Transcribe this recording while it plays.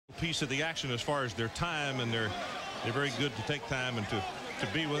piece of the action as far as their time, and they're very good to take time and to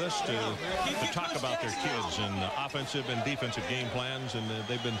be with us to talk about their kids and offensive and defensive game plans, and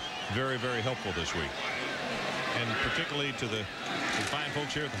they've been very, very helpful this week. And particularly to the fine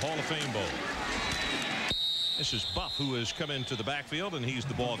folks here at the Hall of Fame Bowl. This is Buff, who has come into the backfield, and he's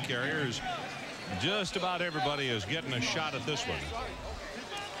the ball carrier. Just about everybody is getting a shot at this one.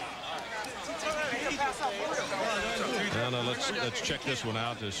 Now let's check this one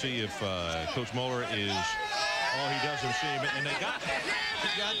out to see if Coach Moeller is. Oh, he doesn't see him, and they got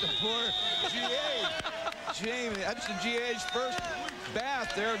the poor GA. Jamie, that's the GA's first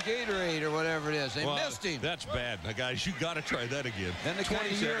bath there, Gatorade or whatever it is. They missed him. That's bad. Now, guys, you got to try that again. Then the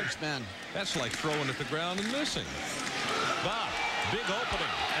 20 years, man. That's like throwing at the ground and missing. Bob, big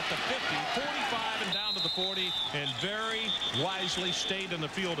opening at the 50, 45, and down to the 40, and very wisely stayed in the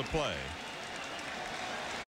field of play.